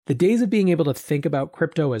The days of being able to think about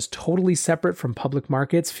crypto as totally separate from public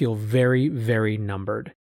markets feel very, very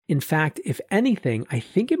numbered. In fact, if anything, I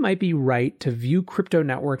think it might be right to view crypto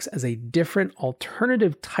networks as a different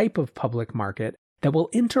alternative type of public market that will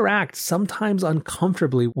interact sometimes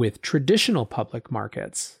uncomfortably with traditional public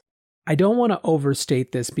markets. I don't want to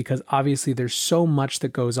overstate this because obviously there's so much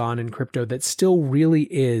that goes on in crypto that still really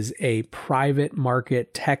is a private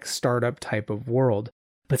market tech startup type of world.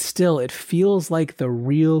 But still, it feels like the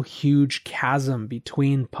real huge chasm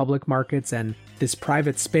between public markets and this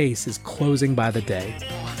private space is closing by the day.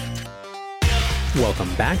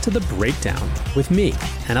 Welcome back to The Breakdown with me,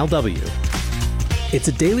 NLW. It's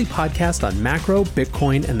a daily podcast on macro,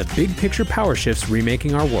 Bitcoin, and the big picture power shifts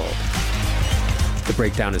remaking our world. The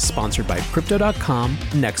Breakdown is sponsored by Crypto.com,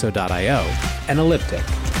 Nexo.io, and Elliptic,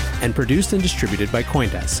 and produced and distributed by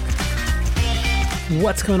CoinDesk.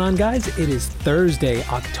 What's going on, guys? It is Thursday,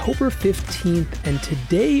 October 15th, and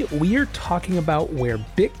today we are talking about where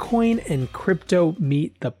Bitcoin and crypto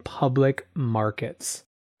meet the public markets.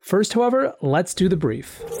 First, however, let's do the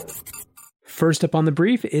brief. First up on the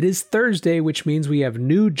brief, it is Thursday, which means we have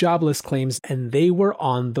new jobless claims, and they were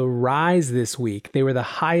on the rise this week. They were the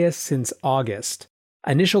highest since August.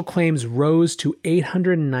 Initial claims rose to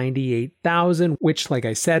 898,000, which, like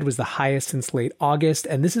I said, was the highest since late August,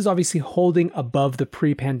 and this is obviously holding above the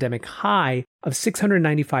pre-pandemic high of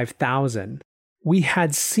 695,000. We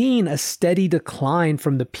had seen a steady decline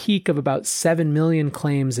from the peak of about 7 million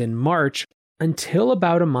claims in March until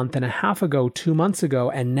about a month and a half ago, 2 months ago,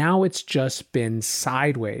 and now it's just been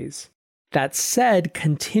sideways. That said,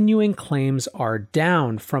 continuing claims are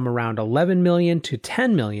down from around 11 million to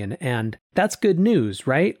 10 million, and that's good news,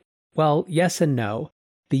 right? Well, yes and no.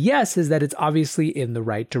 The yes is that it's obviously in the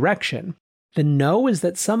right direction. The no is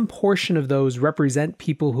that some portion of those represent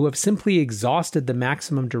people who have simply exhausted the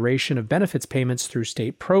maximum duration of benefits payments through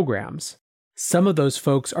state programs. Some of those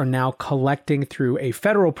folks are now collecting through a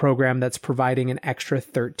federal program that's providing an extra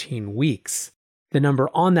 13 weeks. The number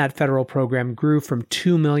on that federal program grew from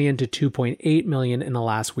 2 million to 2.8 million in the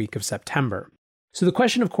last week of September. So the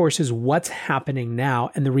question, of course, is what's happening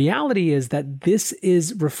now? And the reality is that this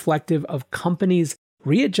is reflective of companies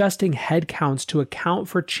readjusting headcounts to account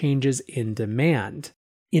for changes in demand.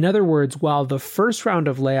 In other words, while the first round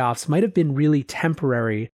of layoffs might have been really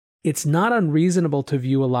temporary, it's not unreasonable to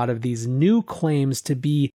view a lot of these new claims to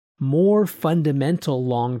be more fundamental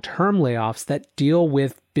long-term layoffs that deal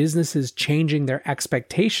with businesses changing their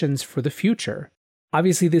expectations for the future.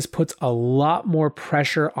 Obviously, this puts a lot more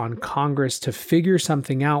pressure on Congress to figure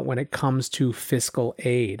something out when it comes to fiscal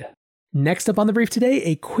aid. Next up on the brief today,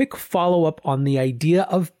 a quick follow-up on the idea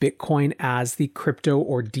of Bitcoin as the crypto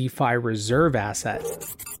or DeFi reserve asset.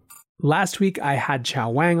 Last week, I had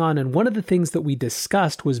Chao Wang on, and one of the things that we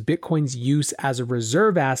discussed was Bitcoin's use as a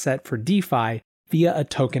reserve asset for DeFi via a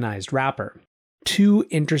tokenized wrapper. Two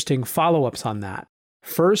interesting follow-ups on that.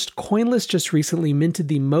 First, Coinlist just recently minted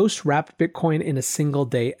the most wrapped Bitcoin in a single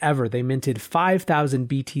day ever. They minted 5,000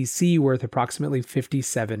 BTC worth approximately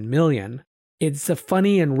 57 million. It's a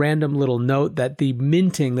funny and random little note that the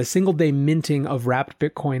single day minting of wrapped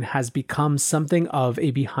Bitcoin has become something of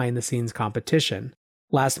a behind-the-scenes competition.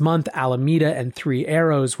 Last month, Alameda and Three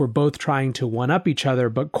Arrows were both trying to one-up each other,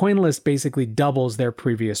 but Coinlist basically doubles their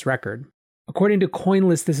previous record. According to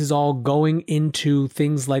Coinlist, this is all going into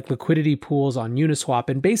things like liquidity pools on Uniswap,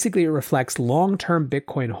 and basically it reflects long-term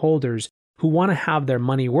Bitcoin holders who want to have their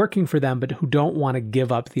money working for them, but who don't want to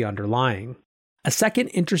give up the underlying. A second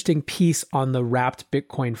interesting piece on the wrapped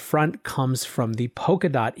Bitcoin front comes from the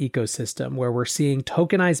Polkadot ecosystem, where we're seeing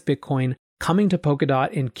tokenized Bitcoin coming to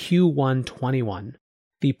Polkadot in Q1 21.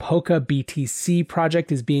 The Polka BTC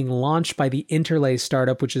project is being launched by the Interlay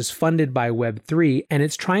startup, which is funded by Web3, and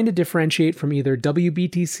it's trying to differentiate from either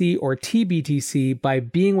WBTC or TBTC by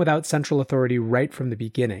being without central authority right from the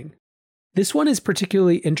beginning. This one is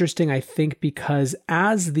particularly interesting, I think, because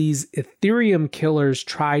as these Ethereum killers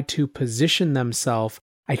try to position themselves,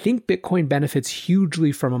 I think Bitcoin benefits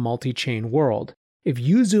hugely from a multi-chain world. If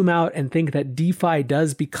you zoom out and think that DeFi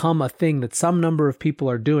does become a thing that some number of people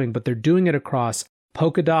are doing, but they're doing it across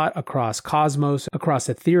Polkadot, across Cosmos, across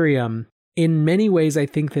Ethereum, in many ways, I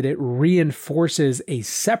think that it reinforces a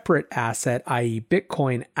separate asset, i.e.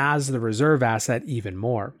 Bitcoin, as the reserve asset even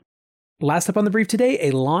more. Last up on the brief today,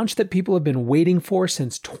 a launch that people have been waiting for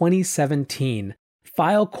since 2017.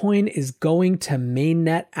 Filecoin is going to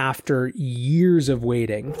mainnet after years of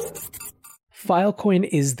waiting. Filecoin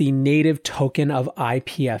is the native token of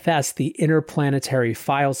IPFS, the Interplanetary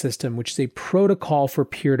File System, which is a protocol for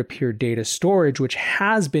peer-to-peer data storage, which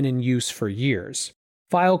has been in use for years.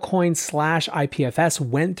 Filecoin/IPFS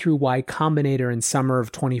went through Y Combinator in summer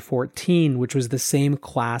of 2014, which was the same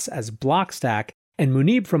class as Blockstack, and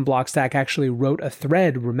Munib from Blockstack actually wrote a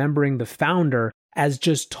thread remembering the founder as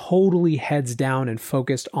just totally heads down and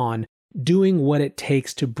focused on doing what it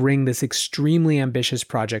takes to bring this extremely ambitious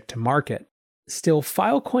project to market. Still,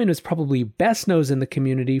 Filecoin was probably best known in the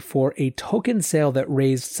community for a token sale that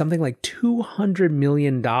raised something like $200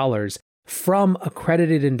 million from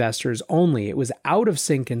accredited investors only. It was out of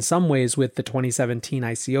sync in some ways with the 2017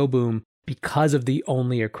 ICO boom because of the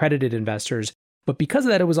only accredited investors. But because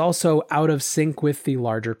of that, it was also out of sync with the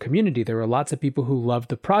larger community. There were lots of people who loved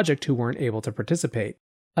the project who weren't able to participate.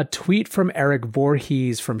 A tweet from Eric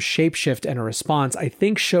Voorhees from Shapeshift and a response, I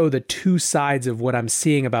think, show the two sides of what I'm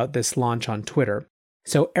seeing about this launch on Twitter.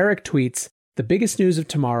 So Eric tweets, "The biggest news of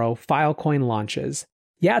tomorrow, Filecoin launches.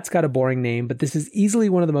 Yeah, it's got a boring name, but this is easily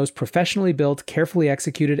one of the most professionally built, carefully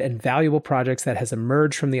executed, and valuable projects that has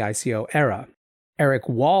emerged from the ICO era." Eric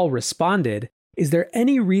Wall responded, "Is there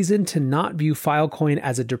any reason to not view Filecoin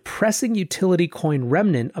as a depressing utility coin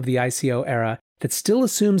remnant of the ICO era that still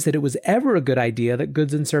assumes that it was ever a good idea that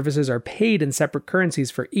goods and services are paid in separate currencies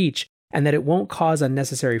for each, and that it won't cause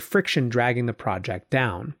unnecessary friction dragging the project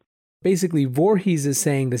down?" Basically, Voorhees is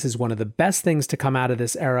saying this is one of the best things to come out of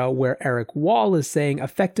this era, where Eric Wall is saying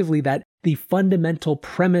effectively that the fundamental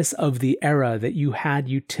premise of the era that you had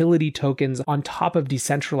utility tokens on top of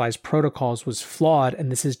decentralized protocols was flawed,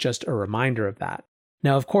 and this is just a reminder of that.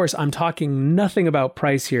 Now, of course, I'm talking nothing about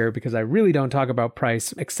price here because I really don't talk about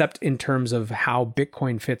price except in terms of how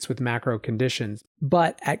Bitcoin fits with macro conditions.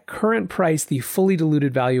 But at current price, the fully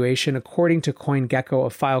diluted valuation, according to CoinGecko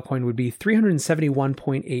of Filecoin, would be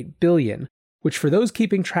 $371.8 billion, which for those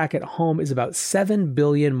keeping track at home is about $7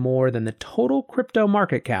 billion more than the total crypto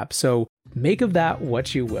market cap. So make of that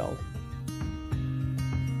what you will.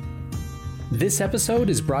 This episode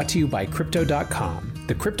is brought to you by Crypto.com,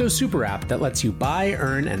 the crypto super app that lets you buy,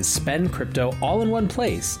 earn, and spend crypto all in one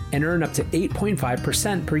place and earn up to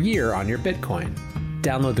 8.5% per year on your Bitcoin.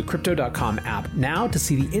 Download the Crypto.com app now to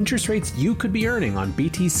see the interest rates you could be earning on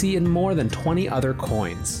BTC and more than 20 other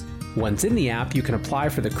coins. Once in the app, you can apply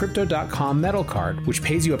for the Crypto.com Metal Card, which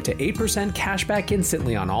pays you up to 8% cash back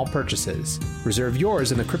instantly on all purchases. Reserve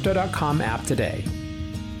yours in the Crypto.com app today.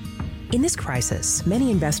 In this crisis,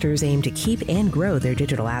 many investors aim to keep and grow their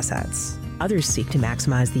digital assets. Others seek to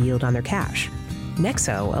maximize the yield on their cash.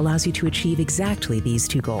 Nexo allows you to achieve exactly these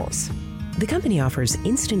two goals. The company offers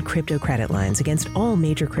instant crypto credit lines against all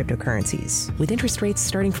major cryptocurrencies, with interest rates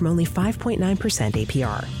starting from only 5.9%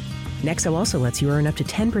 APR. Nexo also lets you earn up to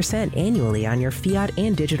 10% annually on your fiat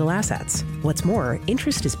and digital assets. What's more,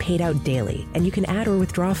 interest is paid out daily, and you can add or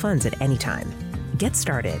withdraw funds at any time. Get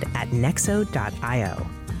started at nexo.io.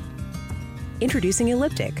 Introducing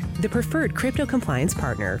Elliptic, the preferred crypto compliance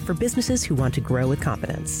partner for businesses who want to grow with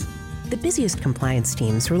confidence. The busiest compliance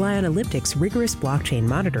teams rely on Elliptic's rigorous blockchain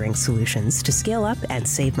monitoring solutions to scale up and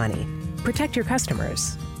save money. Protect your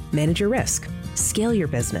customers. Manage your risk. Scale your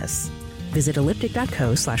business. Visit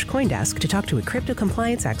elliptic.co/Coindesk to talk to a crypto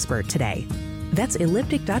compliance expert today. That's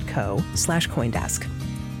elliptic.co/Coindesk.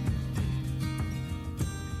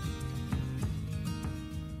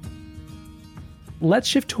 Let's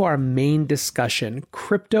shift to our main discussion,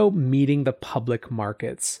 crypto meeting the public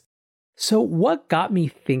markets. So what got me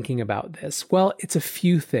thinking about this? Well, it's a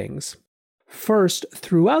few things. First,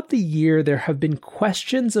 throughout the year, there have been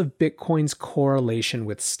questions of Bitcoin's correlation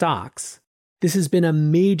with stocks. This has been a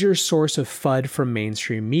major source of FUD from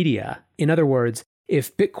mainstream media. In other words,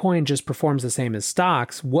 if Bitcoin just performs the same as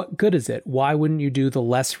stocks, what good is it? Why wouldn't you do the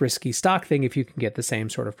less risky stock thing if you can get the same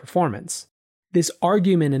sort of performance? This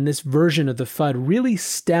argument and this version of the FUD really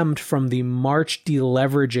stemmed from the March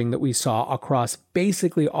deleveraging that we saw across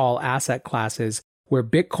basically all asset classes, where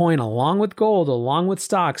Bitcoin, along with gold, along with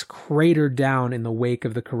stocks, cratered down in the wake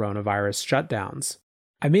of the coronavirus shutdowns.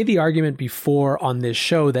 I made the argument before on this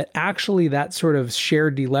show that actually that sort of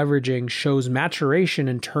shared deleveraging shows maturation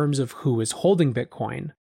in terms of who is holding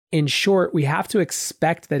Bitcoin. In short, we have to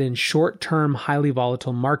expect that in short-term, highly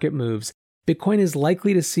volatile market moves, Bitcoin is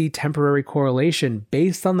likely to see temporary correlation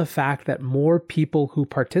based on the fact that more people who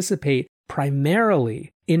participate primarily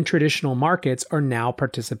in traditional markets are now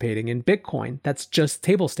participating in Bitcoin. That's just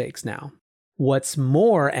table stakes now. What's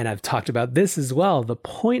more, and I've talked about this as well, the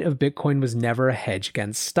point of Bitcoin was never a hedge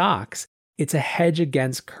against stocks. It's a hedge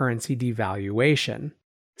against currency devaluation.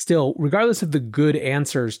 Still, regardless of the good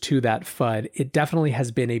answers to that FUD, it definitely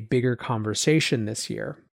has been a bigger conversation this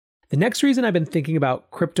year. The next reason I've been thinking about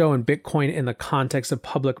crypto and Bitcoin in the context of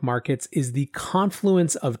public markets is the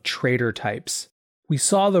confluence of trader types. We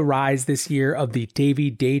saw the rise this year of the Davy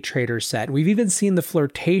day trader set. We've even seen the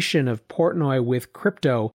flirtation of Portnoy with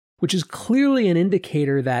crypto, which is clearly an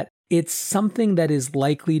indicator that it's something that is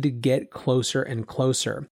likely to get closer and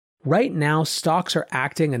closer. Right now, stocks are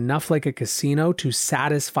acting enough like a casino to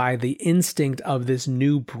satisfy the instinct of this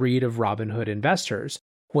new breed of Robinhood investors.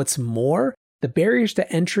 What's more, the barriers to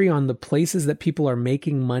entry on the places that people are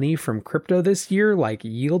making money from crypto this year, like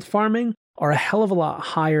yield farming, are a hell of a lot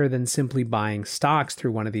higher than simply buying stocks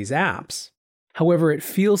through one of these apps. However, it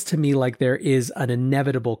feels to me like there is an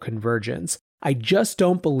inevitable convergence. I just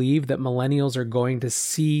don't believe that millennials are going to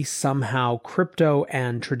see somehow crypto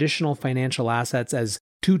and traditional financial assets as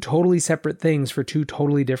two totally separate things for two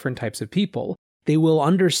totally different types of people. They will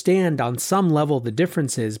understand on some level the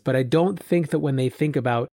differences, but I don't think that when they think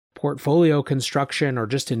about portfolio construction or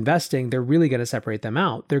just investing, they're really going to separate them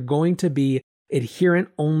out. They're going to be adherent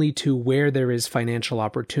only to where there is financial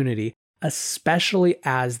opportunity, especially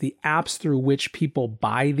as the apps through which people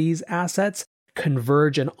buy these assets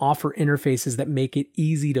converge and offer interfaces that make it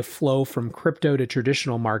easy to flow from crypto to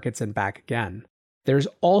traditional markets and back again. There's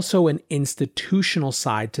also an institutional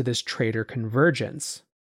side to this trader convergence.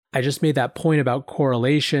 I just made that point about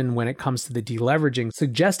correlation when it comes to the deleveraging,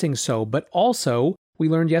 suggesting so, but also we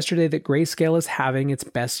learned yesterday that Grayscale is having its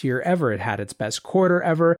best year ever. It had its best quarter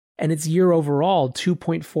ever, and its year overall,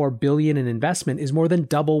 $2.4 billion in investment, is more than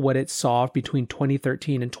double what it saw between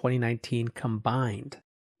 2013 and 2019 combined.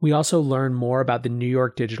 We also learned more about the New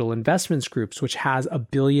York Digital Investments Groups, which has $1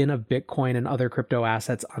 billion of Bitcoin and other crypto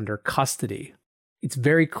assets under custody. It's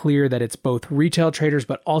very clear that it's both retail traders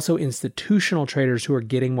but also institutional traders who are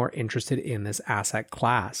getting more interested in this asset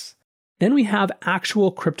class. Then we have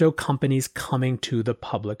actual crypto companies coming to the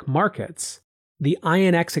public markets. The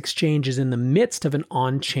INX exchange is in the midst of an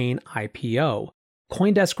on-chain IPO.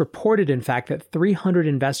 CoinDesk reported, in fact, that 300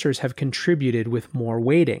 investors have contributed with more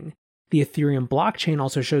weighting. The Ethereum blockchain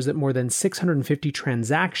also shows that more than 650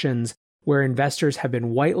 transactions where investors have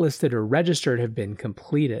been whitelisted or registered have been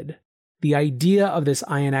completed. The idea of this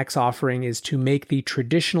INX offering is to make the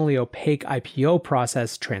traditionally opaque IPO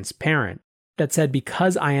process transparent. That said,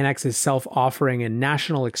 because INX is self-offering and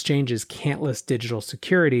national exchanges can't list digital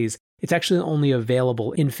securities, it's actually only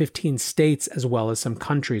available in 15 states as well as some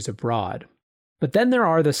countries abroad. But then there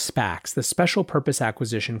are the SPACs, the special purpose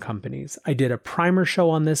acquisition companies. I did a primer show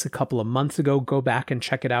on this a couple of months ago. Go back and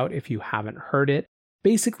check it out if you haven't heard it.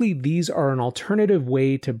 Basically, these are an alternative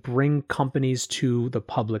way to bring companies to the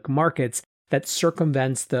public markets that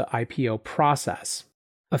circumvents the IPO process.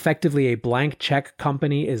 Effectively, a blank check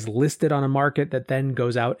company is listed on a market that then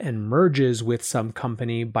goes out and merges with some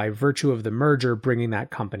company by virtue of the merger, bringing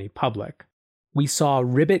that company public. We saw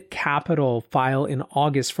Ribbit Capital file in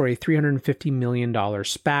August for a $350 million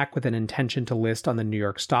SPAC with an intention to list on the New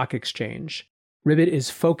York Stock Exchange. Ribbit is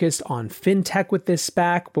focused on fintech with this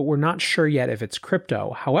SPAC, but we're not sure yet if it's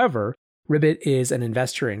crypto. However, Ribbit is an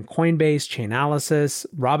investor in Coinbase, Chainalysis,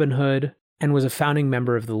 Robinhood, and was a founding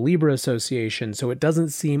member of the Libra Association, so it doesn't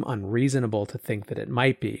seem unreasonable to think that it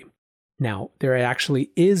might be. Now, there actually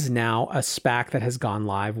is now a SPAC that has gone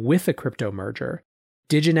live with a crypto merger.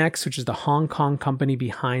 Diginex, which is the Hong Kong company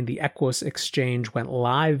behind the Equus exchange, went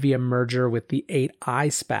live via merger with the 8i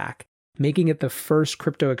SPAC, making it the first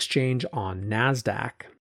crypto exchange on NASDAQ.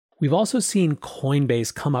 We've also seen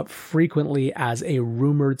Coinbase come up frequently as a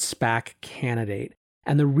rumored SPAC candidate.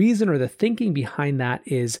 And the reason or the thinking behind that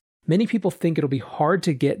is many people think it'll be hard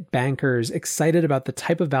to get bankers excited about the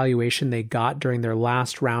type of valuation they got during their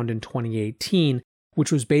last round in 2018,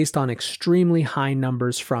 which was based on extremely high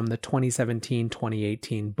numbers from the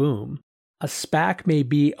 2017-2018 boom. A SPAC may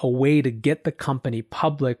be a way to get the company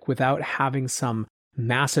public without having some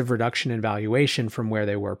massive reduction in valuation from where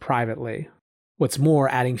they were privately. What's more,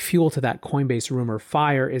 adding fuel to that Coinbase rumor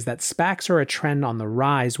fire is that SPACs are a trend on the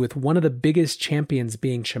rise, with one of the biggest champions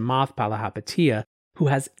being Chamath Palihapitiya, who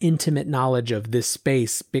has intimate knowledge of this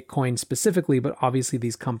space, Bitcoin specifically, but obviously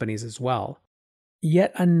these companies as well.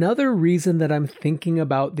 Yet another reason that I'm thinking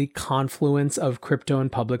about the confluence of crypto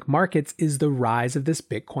and public markets is the rise of this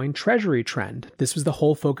Bitcoin treasury trend. This was the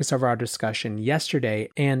whole focus of our discussion yesterday,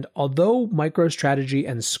 and although MicroStrategy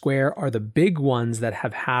and Square are the big ones that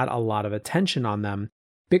have had a lot of attention on them,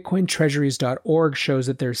 BitcoinTreasuries.org shows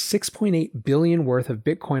that there's $6.8 billion worth of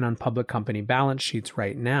Bitcoin on public company balance sheets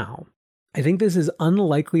right now. I think this is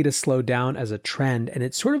unlikely to slow down as a trend, and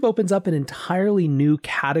it sort of opens up an entirely new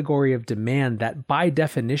category of demand that by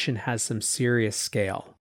definition has some serious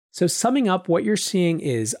scale. So summing up, what you're seeing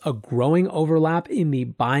is a growing overlap in the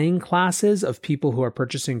buying classes of people who are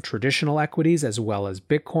purchasing traditional equities as well as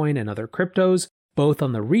Bitcoin and other cryptos, both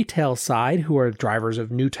on the retail side, who are drivers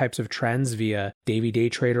of new types of trends via Davey Day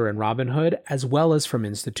Trader and Robinhood, as well as from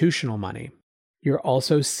institutional money. You're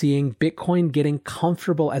also seeing Bitcoin getting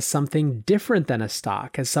comfortable as something different than a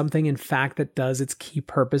stock, as something in fact that does its key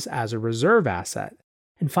purpose as a reserve asset.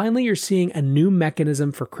 And finally, you're seeing a new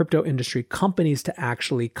mechanism for crypto industry companies to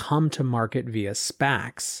actually come to market via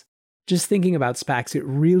SPACs. Just thinking about SPACs, it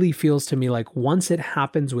really feels to me like once it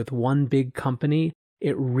happens with one big company,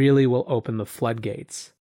 it really will open the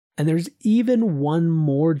floodgates. And there's even one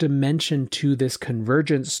more dimension to this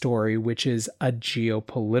convergence story, which is a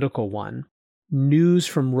geopolitical one. News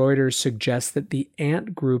from Reuters suggests that the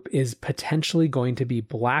Ant Group is potentially going to be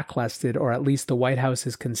blacklisted, or at least the White House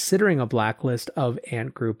is considering a blacklist of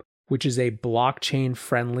Ant Group, which is a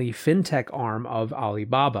blockchain-friendly fintech arm of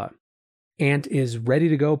Alibaba. Ant is ready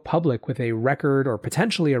to go public with a record, or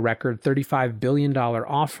potentially a record, $35 billion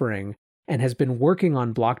offering, and has been working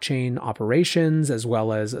on blockchain operations as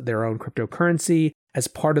well as their own cryptocurrency as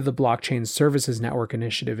part of the Blockchain Services Network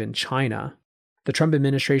initiative in China. The Trump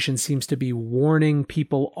administration seems to be warning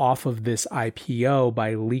people off of this IPO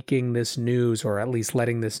by leaking this news, or at least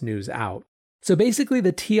letting this news out. So basically,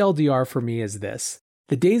 the TLDR for me is this.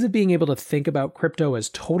 The days of being able to think about crypto as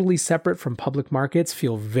totally separate from public markets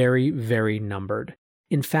feel very, very numbered.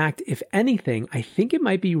 In fact, if anything, I think it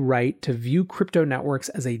might be right to view crypto networks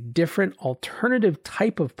as a different alternative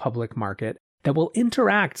type of public market that will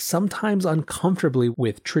interact sometimes uncomfortably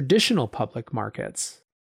with traditional public markets.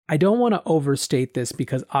 I don't want to overstate this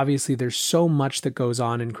because obviously there's so much that goes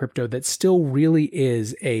on in crypto that still really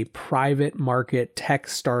is a private market tech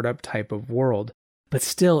startup type of world. But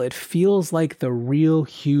still, it feels like the real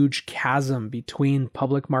huge chasm between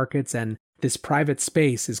public markets and this private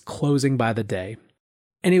space is closing by the day.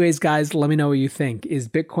 Anyways, guys, let me know what you think. Is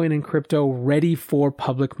Bitcoin and crypto ready for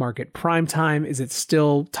public market prime time? Is it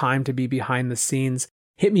still time to be behind the scenes?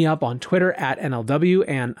 Hit me up on Twitter @NLW,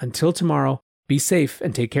 and until tomorrow, be safe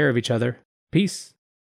and take care of each other. Peace.